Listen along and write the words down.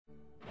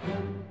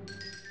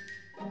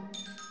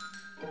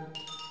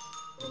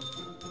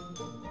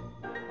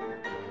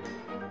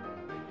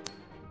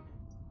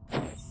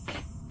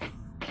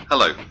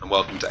Hello and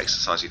welcome to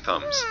Exercise Your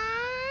Thumbs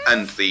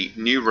and the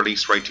new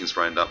release ratings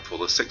roundup for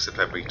the 6th of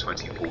February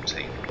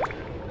 2014.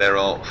 There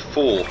are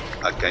four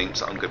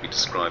games that I'm going to be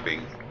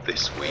describing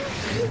this week.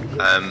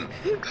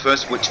 The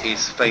first, which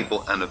is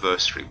Fable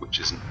Anniversary, which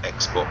is an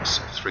Xbox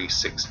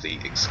 360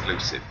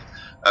 exclusive.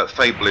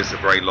 Fable is a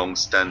very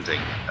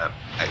long-standing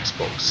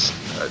Xbox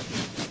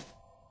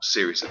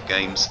series of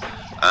games.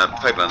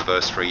 Fable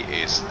Anniversary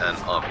is an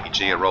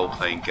RPG, a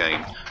role-playing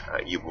game.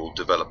 You will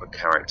develop a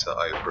character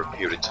over a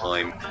period of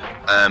time.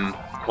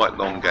 Quite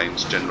long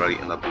games generally,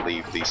 and I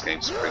believe these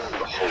games are for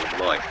the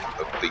whole life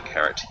of the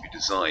character you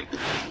design.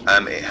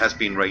 It has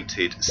been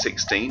rated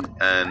 16,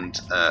 and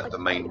the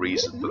main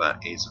reason for that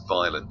is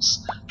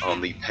violence.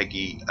 On the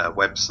PEGI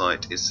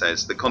website, it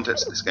says the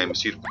contents of this game are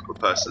suitable for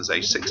persons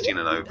aged 16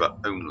 and over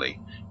only.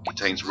 It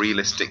contains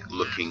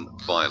realistic-looking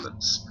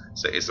violence.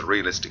 So it's a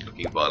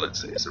realistic-looking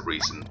violence. It is a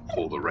reason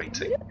for the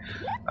rating.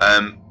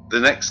 The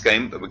next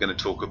game that we're going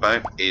to talk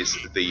about is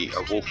The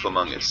Wolf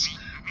Among Us.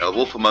 Now, The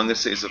Wolf Among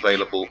Us is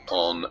available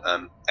on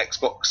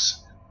Xbox,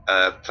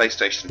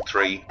 PlayStation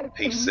 3,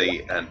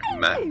 PC and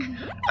Mac.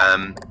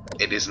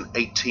 It is an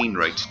 18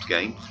 rated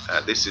game.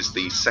 This is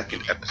the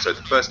second episode.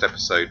 The first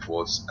episode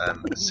was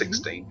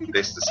 16.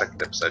 The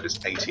second episode is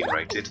 18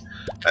 rated.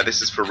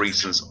 This is for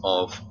reasons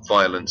of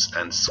violence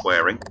and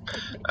swearing.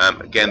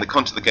 Again, the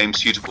content of the game is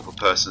suitable for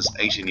persons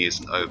 18 years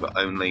and over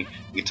only.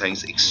 It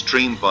contains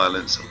extreme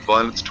violence,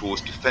 violence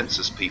towards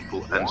defenceless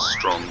people and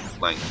strong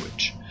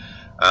language.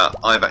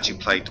 I've actually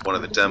played one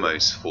of the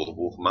demos for The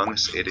Wolf Among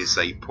Us. It is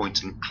a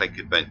point-and-click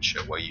adventure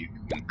where you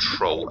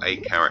control a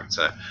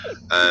character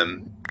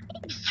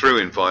through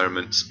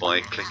environments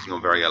by clicking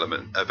on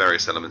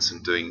various elements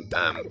and doing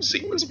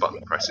sequence button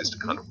presses to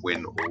kind of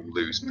win or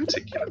lose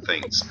particular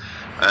things.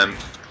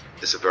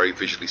 It's a very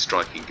visually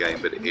striking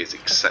game, but it is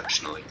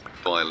exceptionally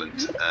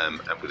violent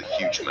and with a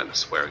huge amount of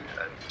swearing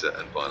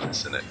and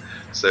violence in it,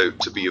 so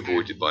to be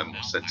avoided by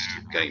more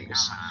sensitive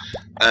gamers.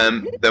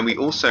 Then we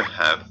also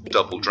have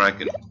Double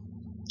Dragon.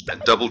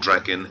 Double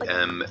Dragon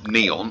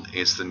Neon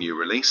is the new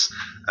release.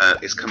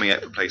 It's coming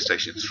out for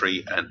PlayStation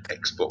 3 and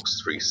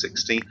Xbox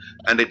 360,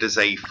 and it is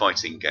a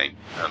fighting game,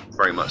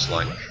 very much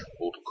like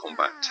Mortal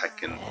Kombat,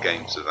 Tekken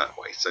games are that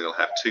way. So you'll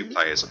have two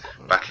players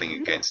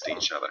battling against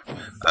each other.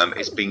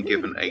 It's been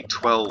given a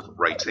 12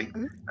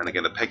 rating, and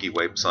again the PEGI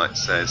website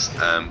says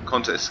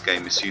content of this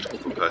game is suitable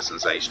for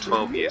persons aged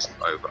 12 years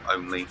and over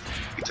only. It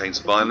contains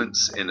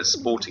violence in a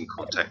sporting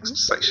context,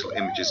 sexual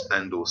images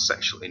and or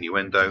sexual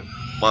innuendo,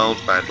 mild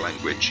bad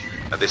language.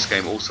 This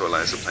game also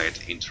allows the player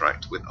to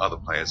interact with other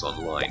players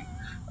online.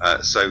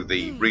 So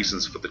the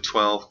reasons for the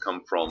 12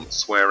 come from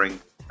swearing,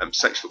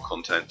 sexual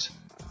content,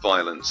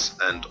 violence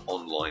and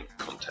online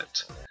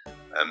content.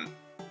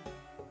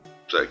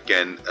 So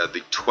again,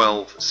 the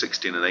 12,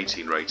 16 and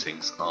 18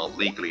 ratings are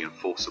legally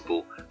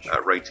enforceable.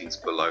 Ratings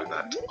below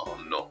that are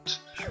not.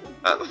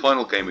 The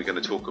final game we're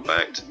going to talk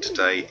about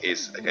today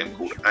is a game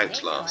called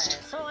Outlast.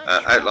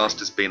 Outlast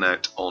has been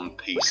out on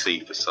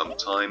PC for some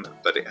time,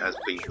 but it has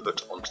been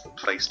put onto the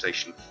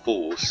PlayStation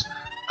 4's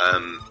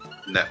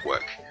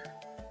network.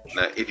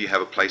 Now, if you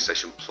have a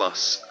PlayStation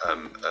Plus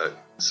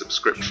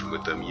subscription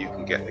with them, you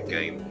can get the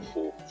game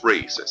for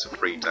free, so it's a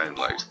free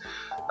download.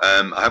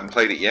 I haven't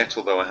played it yet,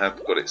 although I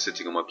have got it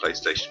sitting on my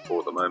PlayStation 4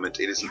 at the moment.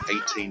 It is an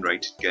 18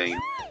 rated game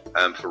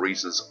for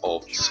reasons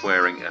of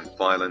swearing and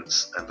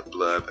violence, and the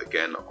blurb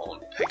again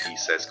on PEGI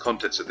says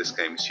contents of this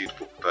game is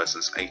suitable for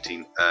persons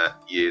 18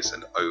 years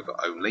and over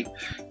only.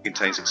 It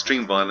contains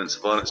extreme violence,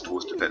 violence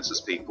towards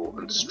defenceless people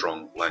and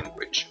strong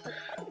language.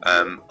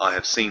 I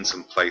have seen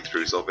some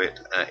playthroughs of it.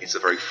 It's a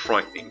very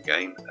frightening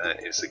game.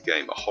 It's a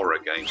horror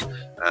game,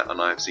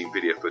 and I have seen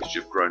video footage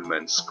of grown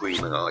men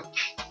screaming like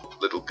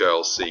little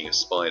girls seeing a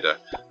spider.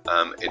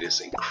 It is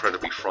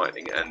incredibly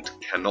frightening and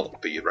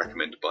cannot be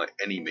recommended by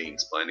any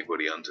means by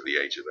anybody under the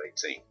age of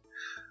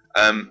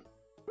 18.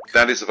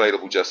 That is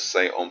available just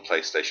say on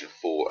PlayStation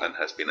 4 and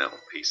has been out on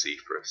PC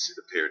for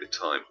a period of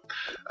time.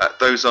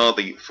 Those are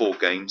the four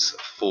games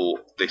for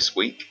this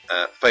week.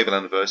 Fable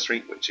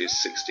Anniversary, which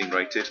is 16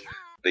 rated.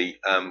 The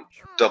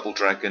Double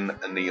Dragon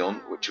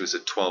Neon, which was a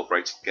 12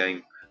 rated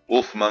game.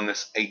 Wolf Among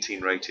Us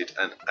 18 rated,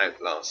 and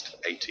Outlast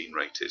 18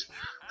 rated.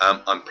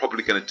 I'm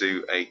probably going to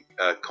do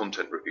a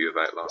content review of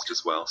Outlast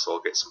as well, so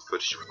I'll get some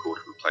footage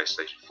recorded from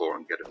PlayStation 4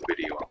 and get a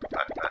video up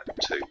about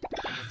that too.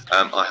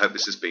 I hope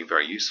this has been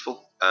very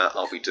useful.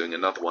 I'll be doing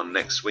another one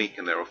next week,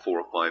 and there are 4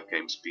 or 5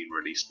 games being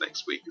released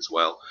next week as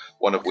well,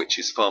 one of which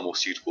is far more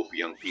suitable for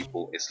young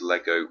people. It's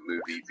Lego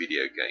Movie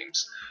video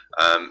games.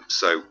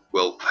 So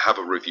we'll have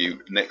a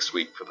review next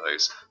week for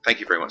those. Thank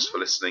you very much for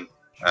listening.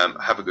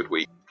 Have a good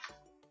week.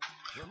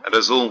 And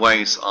as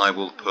always, I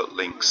will put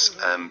links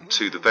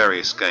to the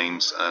various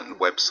games and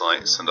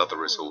websites and other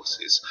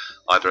resources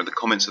either in the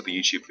comments of the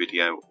YouTube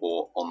video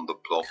or on the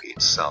blog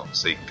itself,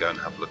 so you can go and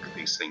have a look at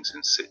these things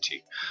in situ.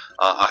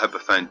 I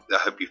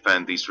hope you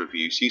found these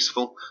reviews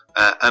useful,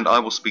 and I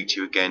will speak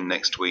to you again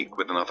next week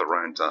with another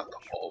roundup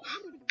of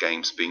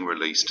games being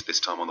released, this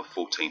time on the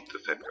 14th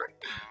of February.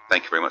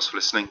 Thank you very much for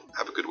listening.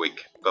 Have a good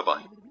week. Bye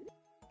bye.